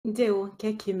Ndewo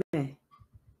nke kime.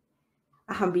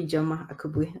 Aha Bijoma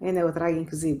Akubwe. Ene wetara gị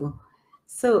nkụzi Igbo.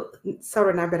 So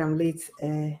sorry na I'm late.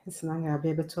 It's not gonna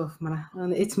be able to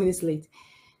 8 minutes late.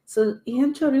 So ihe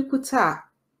nchọrọ ikwu taa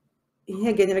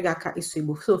ihe ga-enyere gị aka ịsụ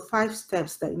Igbo. So 5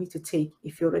 steps that you need to take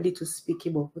if you're ready to speak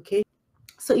Igbo, okay?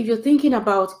 So if you're thinking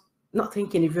about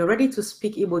if you're ready to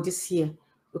speak Igbo this year,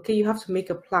 okay, you have to make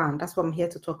a plan. That's what I'm here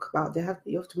to talk about.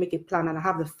 You have to make a plan, and I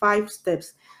have the 5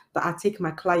 steps that I take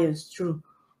my clients through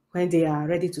when they are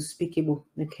ready to speak Igbo,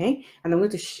 okay? And I'm going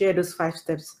to share those 5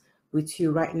 steps with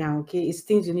you right now, okay? It's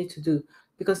things you need to do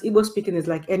because Igbo speaking is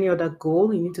like any other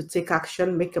goal. You need to take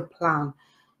action, make a plan,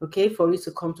 okay, for it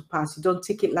to come to pass. You don't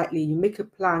take it lightly. You make a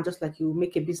plan just like you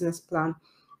make a business plan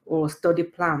or study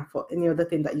plan for any other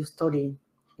thing that you're studying,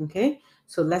 okay?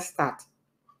 So let's start.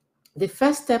 The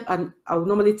first step, and I will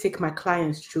normally take my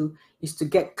clients through, is to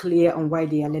get clear on why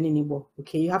they are learning Igbo,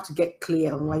 okay? You have to get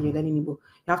clear on why you're learning Igbo.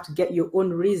 You have to get your own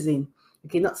reason,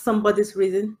 okay? Not somebody's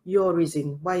reason, your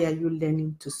reason. Why are you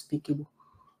learning to speak Igbo?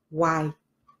 Why?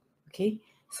 Okay?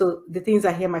 So the things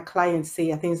I hear my clients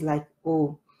say are things like,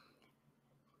 oh,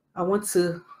 I want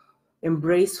to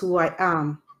embrace who I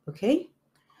am, okay?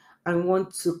 I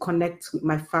want to connect with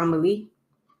my family.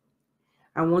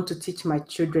 I want to teach my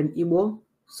children Igbo.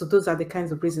 So those are the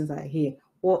kinds of reasons I hear.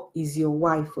 What is your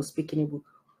why for speaking Igbo?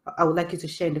 I would like you to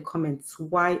share in the comments.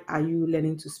 Why are you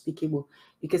learning to speak Igbo?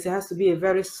 Because it has to be a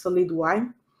very solid why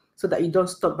so that you don't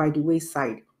stop by the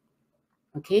wayside.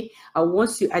 Okay? And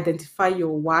once you identify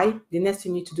your why, the next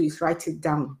thing you need to do is write it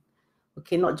down.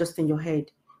 Okay? Not just in your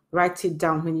head. Write it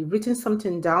down. When you've written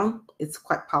something down, it's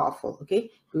quite powerful. Okay?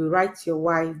 You write your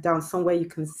why down somewhere you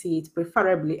can see it,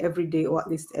 preferably every day or at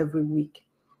least every week.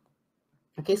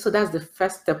 Okay, so that's the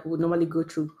first step we would normally go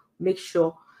through. Make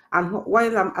sure, and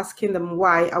while I'm asking them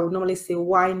why, I would normally say,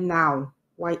 why now?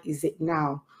 Why is it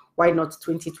now? Why not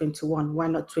 2021? Why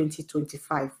not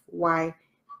 2025? Why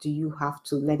do you have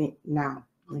to learn it now?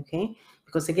 Okay,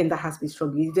 because again, that has to be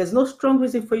strong. If there's no strong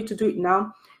reason for you to do it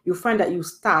now, you'll find that you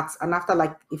start, and after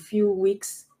like a few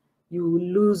weeks, you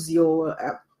lose your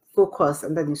focus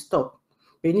and then you stop.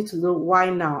 You need to know why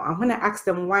now. And when I ask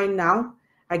them why now,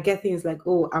 I get things like,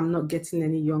 oh, I'm not getting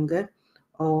any younger,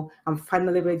 or I'm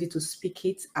finally ready to speak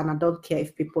it, and I don't care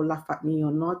if people laugh at me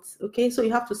or not. Okay, so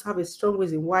you have to have a strong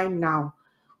reason. Why now?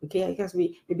 Okay, I guess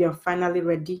maybe I'm finally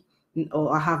ready,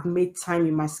 or I have made time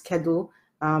in my schedule.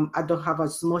 I don't have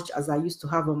as much as I used to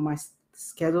have on my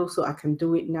schedule, so I can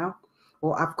do it now.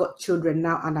 Or I've got children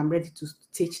now, and I'm ready to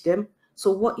teach them.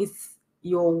 So what is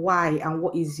your why, and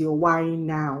what is your why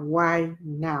now? Why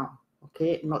now?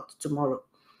 Okay, not tomorrow.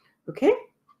 Okay.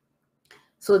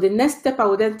 So the next step I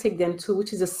will then take them to,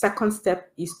 which is the second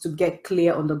step, is to get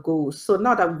clear on the goals. So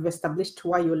now that we've established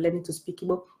why you're learning to speak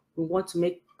Igbo, we want to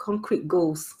make concrete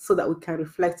goals so that we can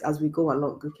reflect as we go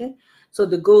along, okay? So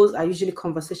the goals are usually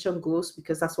conversation goals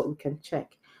because that's what we can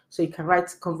check. So you can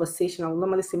write conversation. I will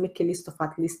normally say make a list of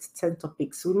at least 10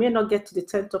 topics. We may not get to the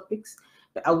 10 topics,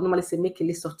 but I would normally say make a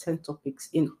list of 10 topics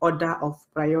in order of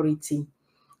priority.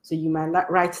 So you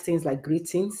might write things like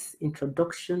greetings,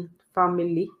 introduction,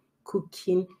 family,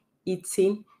 cooking,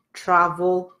 eating,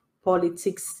 travel,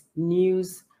 politics,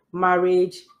 news,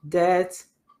 marriage, death,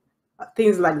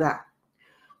 things like that.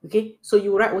 Okay, so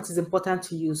you write what is important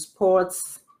to you,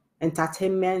 sports,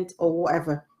 entertainment, or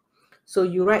whatever. So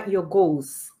you write your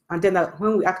goals, and then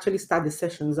when we actually start the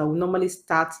sessions, I will normally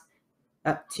start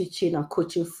teaching and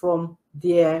coaching from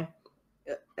their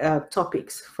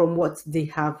topics, from what they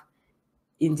have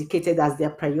indicated as their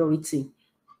priority.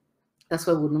 That's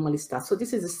where we normally start. So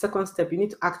this is the second step. You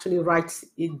need to actually write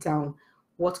it down.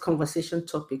 What conversation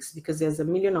topics, because there's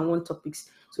 1,000,001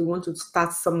 topics. So you want to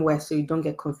start somewhere so you don't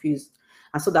get confused.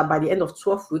 And so that by the end of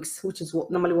 12 weeks, which is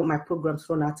normally what my programs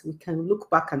run at, we can look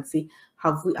back and see,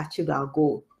 have we achieved our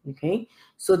goal? Okay.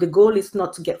 So the goal is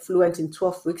not to get fluent in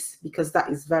 12 weeks because that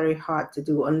is very hard to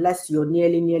do unless you're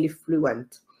nearly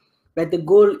fluent. But the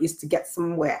goal is to get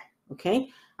somewhere. Okay.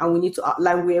 And we need to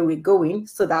outline where we're going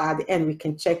so that at the end we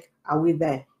can check, are we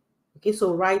there? Okay,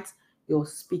 so write your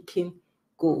speaking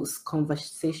goals,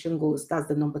 conversation goals. That's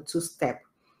the number 2 step.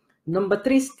 Number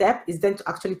 3 step is then to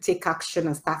actually take action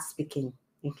and start speaking.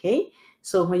 Okay,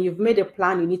 so when you've made a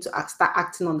plan, you need to start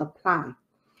acting on the plan.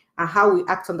 And how we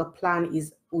act on the plan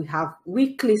is we have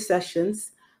weekly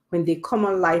sessions when they come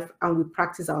on live and we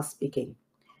practice our speaking.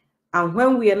 And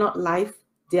when we are not live,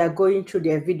 they are going through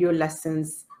their video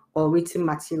lessons or written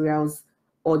materials,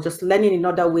 or just learning in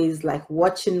other ways like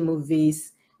watching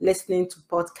movies, listening to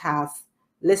podcasts,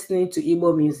 listening to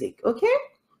Igbo music, okay?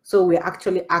 So we're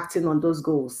actually acting on those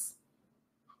goals,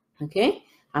 okay?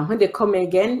 And when they come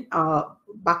again,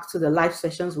 back to the live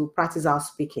sessions, we'll practice our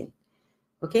speaking,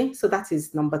 Okay, so that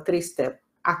is number 3 step,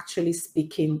 actually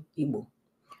speaking Igbo.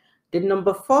 The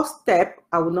number 4 step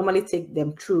I would normally take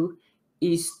them through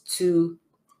is to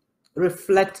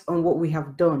reflect on what we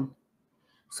have done.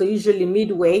 So usually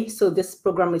midway, so this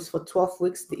program is for 12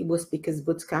 weeks, the Igbo Speakers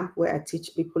Bootcamp, where I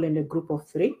teach people in a group of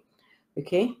 3.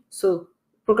 Okay, so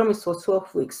program is for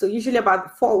 12 weeks. So usually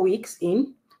about 4 weeks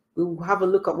in, we will have a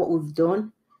look at what we've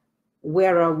done.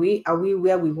 Where are we? Are we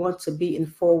where we want to be in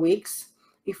 4 weeks?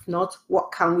 If not,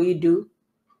 what can we do?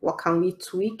 What can we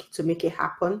tweak to make it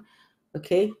happen?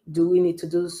 Okay, do we need to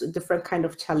do a different kind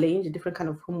of challenge, a different kind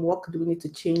of homework? Do we need to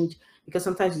change? Because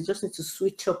sometimes you just need to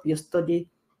switch up your study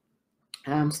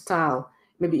style.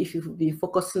 Maybe if you've been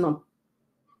focusing on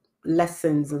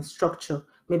lessons and structure,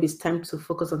 maybe it's time to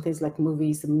focus on things like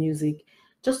movies and music,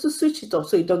 just to switch it up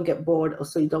so you don't get bored or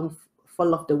so you don't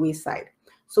fall off the wayside.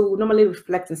 So we normally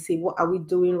reflect and see, what are we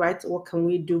doing right? What can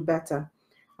we do better?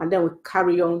 And then we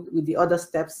carry on with the other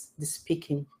steps, the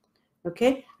speaking.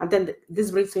 Okay, and then this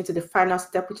brings me to the final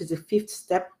step, which is the 5th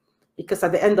step, because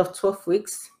at the end of 12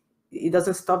 weeks, it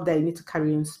doesn't stop there. You need to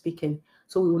carry on speaking.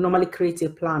 So we will normally create a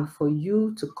plan for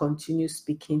you to continue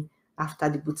speaking after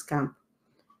the bootcamp.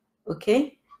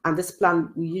 Okay, and this plan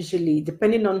will usually,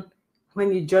 depending on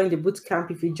when you join the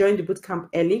bootcamp, if you join the bootcamp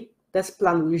early, this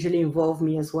plan will usually involve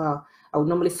me as well. I will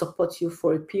normally support you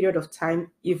for a period of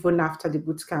time, even after the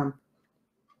bootcamp.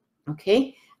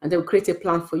 Okay, and they will create a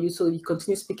plan for you so you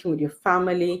continue speaking with your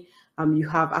family. You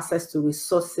have access to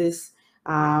resources,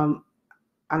 and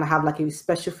I have like a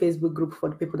special Facebook group for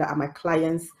the people that are my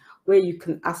clients, where you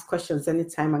can ask questions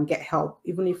anytime and get help.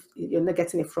 Even if you're not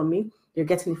getting it from me, you're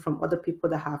getting it from other people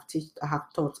that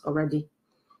have taught already.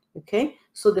 Okay,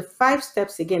 so the 5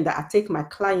 steps again that I take my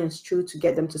clients through to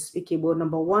get them to speak Igbo.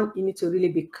 Number 1, you need to really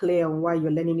be clear on why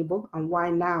you're learning Igbo and why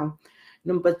now.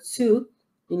 Number 2,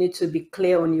 you need to be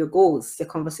clear on your goals, your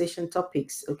conversation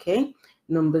topics. Okay.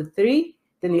 Number 3,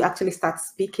 then you actually start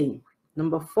speaking.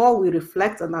 Number 4, we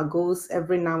reflect on our goals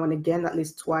every now and again, at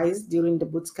least twice during the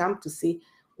bootcamp, to see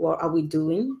what are we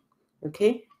doing.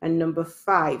 Okay. And number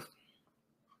 5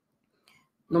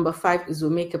 is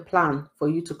we'll make a plan for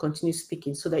you to continue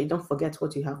speaking so that you don't forget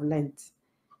what you have learned.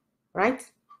 Right?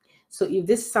 So if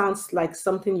this sounds like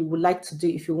something you would like to do,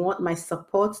 if you want my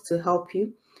support to help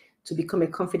you to become a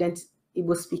confident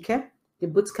Igbo speaker, the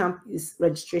bootcamp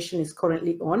registration is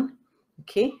currently on.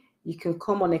 Okay, you can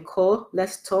come on a call,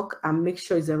 let's talk and make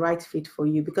sure it's the right fit for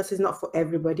you, because it's not for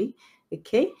everybody.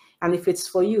 Okay, and if it's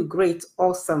for you, great,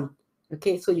 awesome.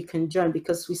 Okay, so you can join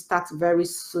because we start very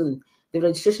soon. The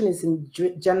registration is in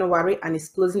January and it's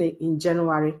closing in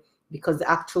January because the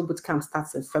actual bootcamp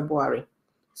starts in February.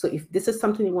 So if this is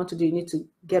something you want to do, you need to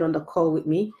get on the call with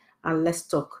me and let's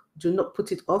talk. Do not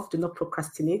put it off. Do not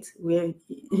procrastinate.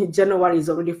 January is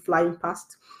already flying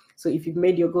past. So if you've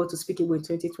made your goal to speak Igbo in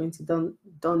 2020,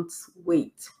 don't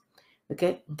wait.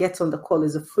 Okay, get on the call.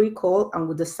 It's a free call and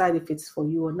we'll decide if it's for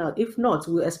you or not. If not,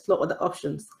 we'll explore other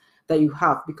options that you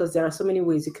have, because there are so many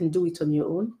ways you can do it on your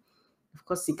own. Of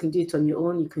course, you can do it on your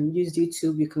own. You can use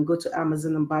YouTube. You can go to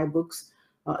Amazon and buy books.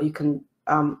 You can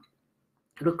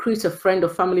recruit a friend or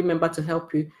family member to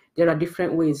help you. There are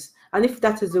different ways. And if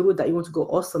that is the route that you want to go,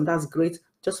 awesome, that's great.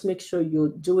 Just make sure you're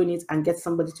doing it and get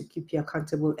somebody to keep you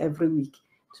accountable every week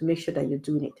to make sure that you're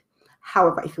doing it.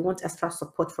 However, if you want extra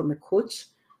support from a coach,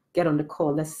 get on the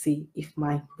call. Let's see if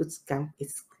my bootcamp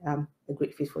is a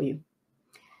great fit for you.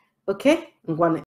 Okay,